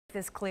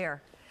this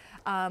clear.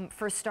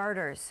 For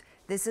starters,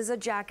 this is a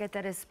jacket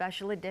that is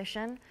special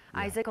edition.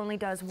 Yeah. Isaac only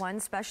does one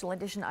special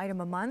edition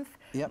item a month.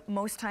 Yep.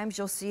 Most times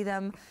you'll see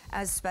them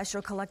as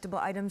special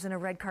collectible items in a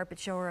red carpet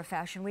show or a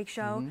fashion week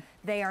show.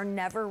 They are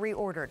never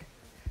reordered.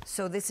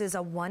 So this is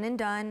a one and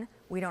done.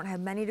 We don't have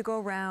many to go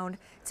around.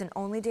 It's an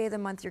only day of the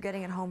month you're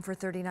getting it home for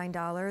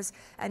 $39.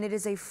 And it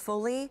is a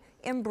fully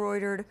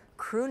embroidered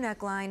crew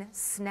neckline,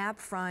 snap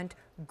front,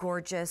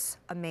 gorgeous,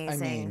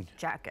 amazing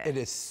jacket. It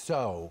is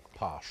so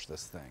posh,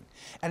 this thing.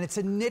 And it's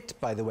a knit,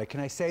 by the way.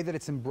 Can I say that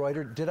it's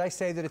embroidered? Did I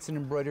say that it's an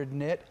embroidered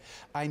knit?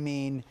 I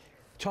mean,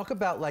 talk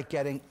about like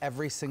getting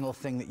every single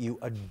thing that you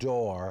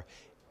adore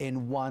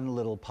in one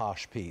little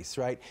posh piece,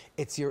 right?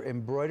 It's your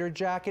embroidered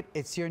jacket,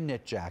 it's your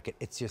knit jacket,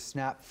 it's your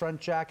snap front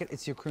jacket,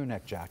 it's your crew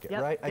neck jacket,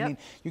 right? I mean,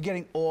 you're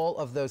getting all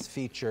of those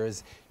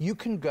features. You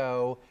can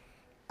go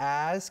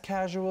as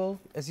casual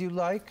as you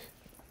like,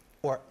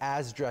 or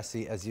as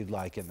dressy as you'd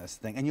like in this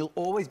thing. And you'll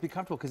always be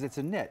comfortable because it's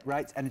a knit,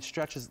 right? And it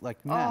stretches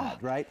like mad,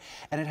 right?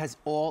 And it has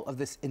all of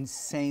this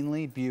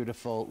insanely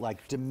beautiful,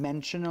 like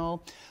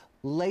dimensional,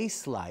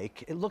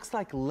 lace-like. It looks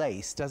like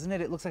lace, doesn't it?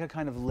 It looks like a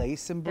kind of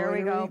lace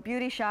embroidery. There we go,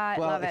 beauty shot,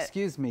 love it. Well,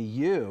 excuse me,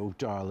 you,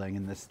 darling,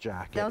 in this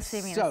jacket. They'll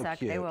see me in a sec,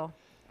 they will.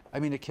 I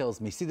mean, it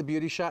kills me. See the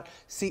beauty shot?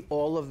 See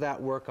all of that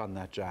work on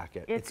that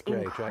jacket. It's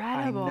great, incredible.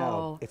 Right? I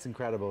know, it's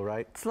incredible,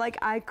 right? It's like,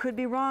 I could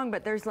be wrong,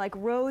 but there's like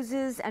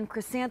roses and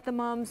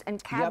chrysanthemums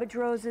and cabbage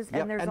roses,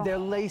 and there's and they're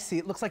lacy.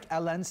 It looks like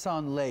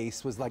Alençon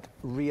lace was like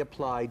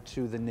reapplied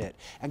to the knit.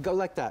 And go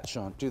like that,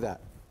 Shawn, do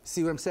that.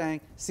 See what I'm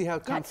saying? See how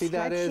comfy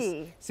that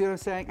is? See what I'm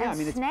saying? Yeah, I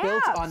mean, it's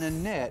built on a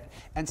knit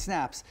and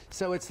snaps.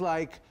 So it's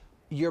like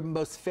your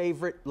most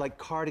favorite like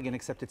cardigan,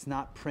 except it's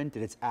not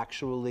printed. It's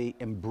actually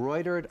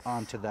embroidered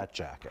onto that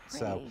jacket.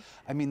 So,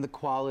 I mean, the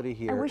quality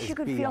here is I wish you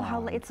could feel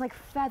how it's like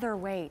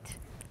featherweight.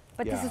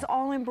 But this is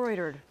all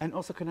embroidered. And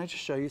also, can I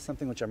just show you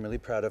something which I'm really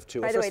proud of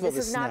too? By the way, this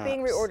is not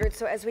being reordered,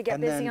 so as we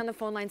get busy on the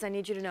phone lines, I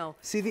need you to know.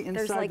 See the inside,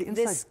 there's like the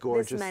inside's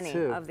gorgeous this many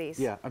too. of these.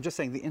 Yeah, I'm just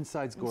saying the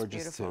inside's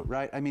gorgeous too,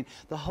 right? I mean,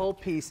 the whole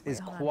piece is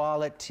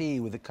quality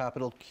with a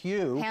capital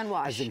Q. Hand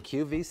wash. As in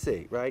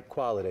QVC, right?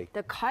 Quality.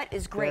 The cut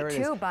is great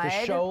too, bud.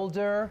 The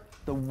shoulder,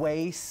 the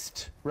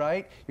waist,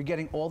 right? You're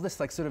getting all this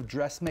like sort of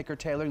dressmaker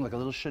tailoring, like a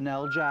little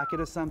Chanel jacket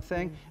or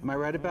something. Am I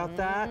right about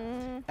that?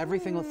 Every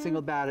single thing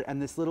about it,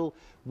 and this little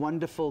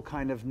wonderful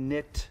kind of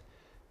knit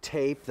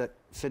tape that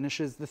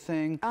finishes the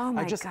thing. Oh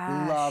my gosh. I just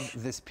love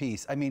this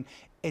piece. I mean,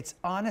 it's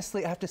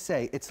honestly, I have to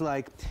say, it's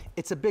like,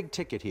 it's a big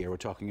ticket here we're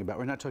talking about.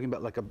 We're not talking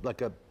about like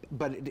a,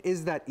 but it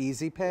is that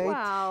easy pay.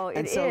 Wow,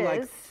 and so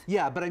like,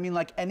 yeah, but I mean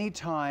like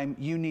anytime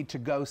you need to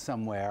go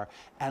somewhere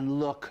and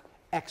look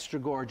extra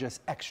gorgeous,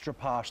 extra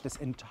posh this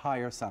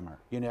entire summer,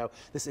 you know,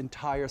 this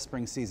entire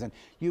spring season.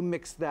 You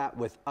mix that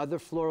with other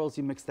florals,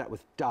 you mix that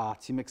with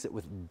dots, you mix it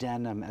with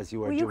denim as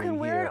you are doing here. You can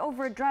wear it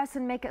over a dress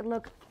and make it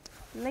look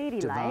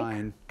ladylike.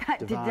 Divine. That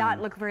did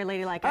not look very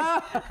ladylike.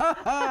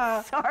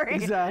 Sorry.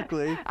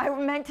 Exactly. I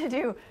meant to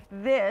do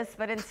this,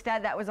 but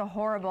instead that was a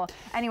horrible.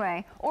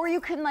 Anyway, or you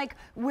can like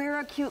wear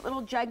a cute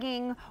little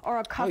jegging or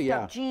a cuffed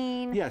up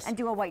jean and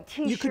do a white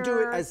t-shirt.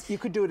 You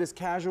could do it as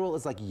casual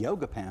as like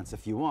yoga pants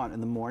if you want in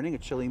the morning, a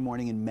chilly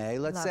morning in May,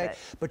 let's say.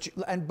 But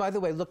and by the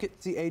way, look at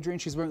Adrienne.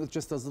 She's wearing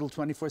just those little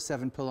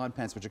 24/7 pull-on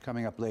pants, which are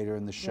coming up later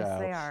in the show. Yes,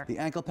 they are. The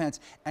ankle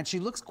pants, and she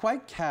looks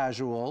quite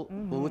casual.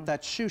 Well, with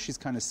that shoe, she's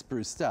kind of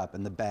spruced up,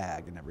 and the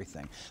bag and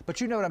everything.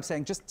 But you know what I'm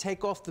saying? Just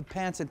take off the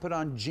pants and put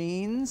on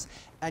jeans,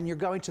 and you're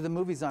going to the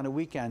movies on a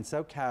weekend,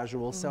 so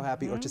casual, so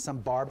happy, or to some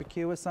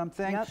barbecue or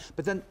something.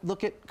 But then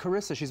look at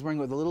Carissa. She's wearing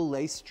with a little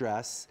lace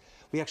dress.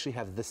 We actually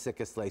have the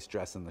sickest lace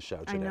dress in the show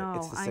today. I know,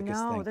 it's the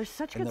sickest thing. There's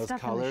such good those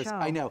stuff colors. in the show.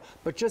 I know,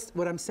 but just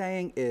what I'm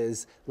saying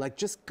is, like,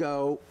 just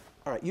go.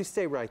 All right, you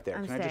stay right there.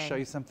 Can I just show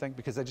you something?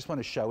 Because I just want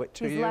to show it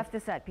to you. He's left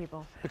the set,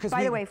 people. Because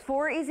by the way,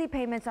 4 easy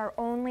payments are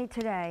only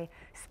today.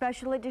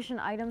 Special edition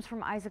items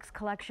from Isaac's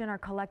collection are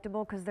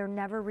collectible because they're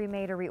never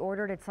remade or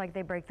reordered. It's like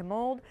they break the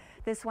mold.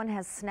 This one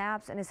has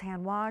snaps and is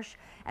hand wash.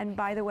 And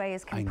by the way,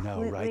 is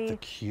completely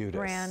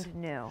brand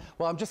new.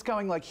 Well, I'm just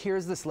going like,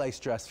 here's this lace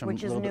dress from a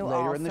little bit later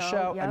also. in the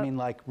show. I mean,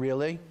 like,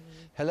 really?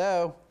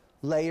 Hello?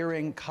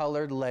 Layering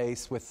colored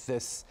lace with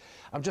this.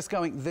 I'm just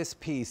going, this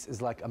piece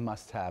is like a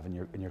must-have in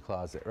your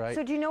closet, right?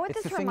 So do you know what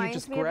this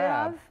reminds me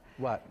of?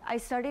 What? I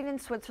studied in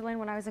Switzerland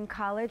when I was in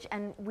college,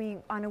 and we,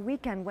 on a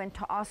weekend, went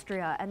to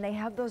Austria, and they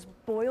have those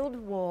boiled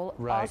wool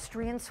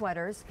Austrian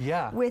sweaters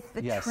with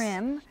the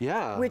trim,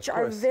 which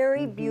are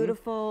very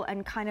beautiful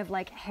and kind of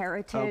like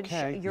heritage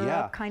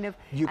Europe kind of.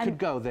 You could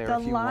go there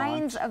if you want. The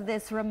lines of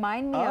this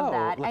remind me of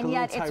that, like and a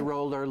yet little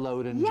Tyroler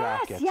Loden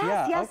jacket.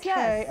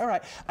 Yes. All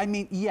right. I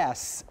mean,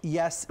 yes,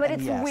 but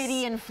it's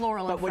witty and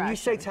floral. But when you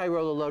say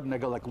Tyroler Loden, I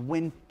go like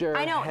winter.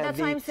 I know, heavy. that's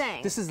what I'm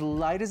saying. This is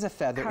light as a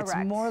feather. It's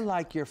more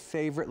like your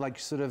favorite, like like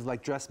sort of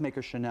like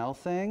dressmaker Chanel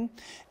thing,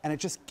 and it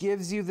just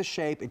gives you the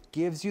shape, it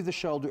gives you the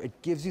shoulder,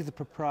 it gives you the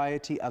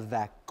propriety of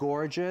that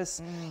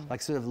gorgeous,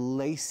 like sort of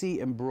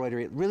lacy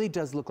embroidery. It really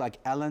does look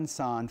like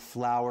Alençon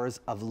flowers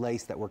of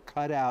lace that were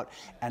cut out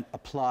and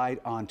applied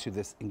onto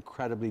this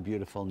incredibly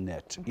beautiful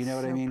knit. You know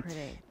what I mean?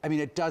 Pretty. I mean,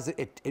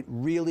 it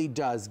really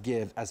does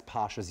give as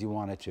posh as you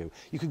want it to.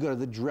 You could go to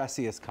the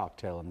dressiest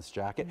cocktail in this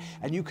jacket,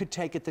 and you could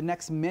take it the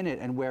next minute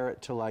and wear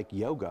it to like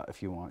yoga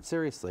if you want.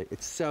 Seriously,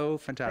 it's so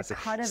fantastic.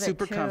 The cut of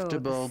super it too,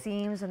 comfortable. the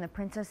seams and the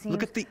princess seams.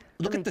 Look at the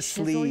really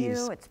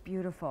sleeves. It's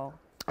beautiful.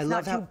 I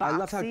love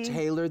how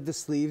tailored the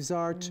sleeves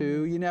are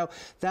too. You know,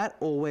 that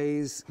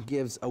always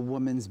gives a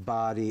woman's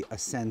body a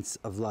sense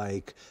of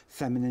like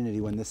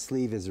femininity when the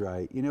sleeve is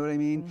right. You know what I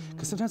mean?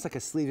 Because sometimes like a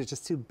sleeve is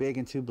just too big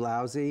and too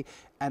blousy,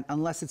 and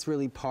unless it's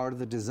really part of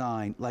the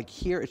design, like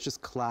here it's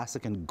just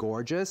classic and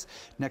gorgeous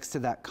next to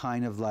that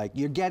kind of like,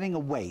 you're getting a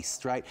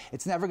waist, right?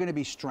 It's never going to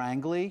be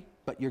strangly,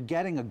 but you're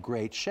getting a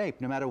great shape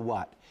no matter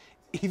what.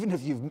 Even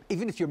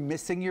if you're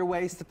missing your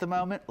waist at the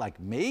moment, like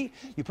me,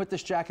 you put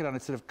this jacket on,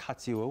 it sort of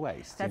cuts you a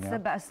waist. That's the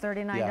best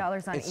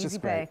 $39 on Easy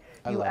Pay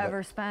you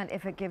ever spent.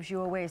 If it gives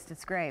you a waist,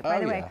 it's great. By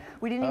the way,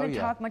 we didn't even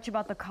talk much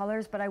about the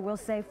colors, but I will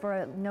say for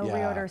a no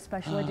reorder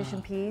special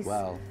edition piece,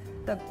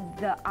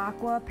 the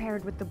aqua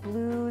paired with the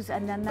blues,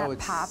 and then that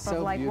pop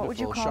of like, beautiful. What would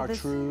you call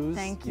Chartreuse. this?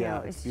 Thank you.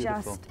 It's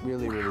beautiful. just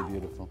really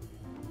beautiful.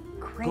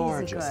 Crazy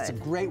gorgeous. good. It's a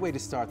great way to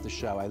start the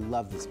show. I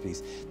love this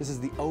piece. This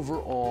is the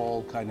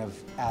overall kind of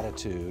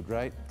attitude,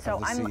 right? So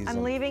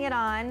I'm leaving it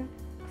on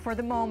for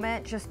the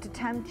moment just to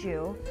tempt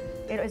you.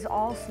 It is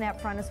all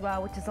snap front as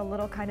well, which is a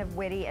little kind of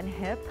witty and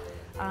hip.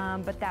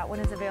 But that one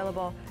is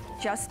available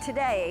just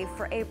today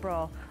for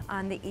April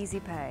on the Easy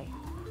Pay.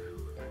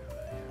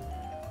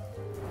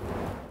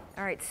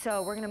 All right,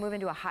 so we're gonna move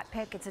into a hot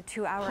pick. It's a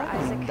 2-hour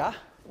Isaac. Linda.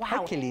 Wow.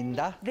 Hi,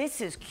 Linda. This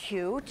is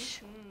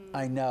cute.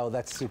 I know,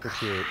 that's super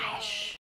cute. Gosh.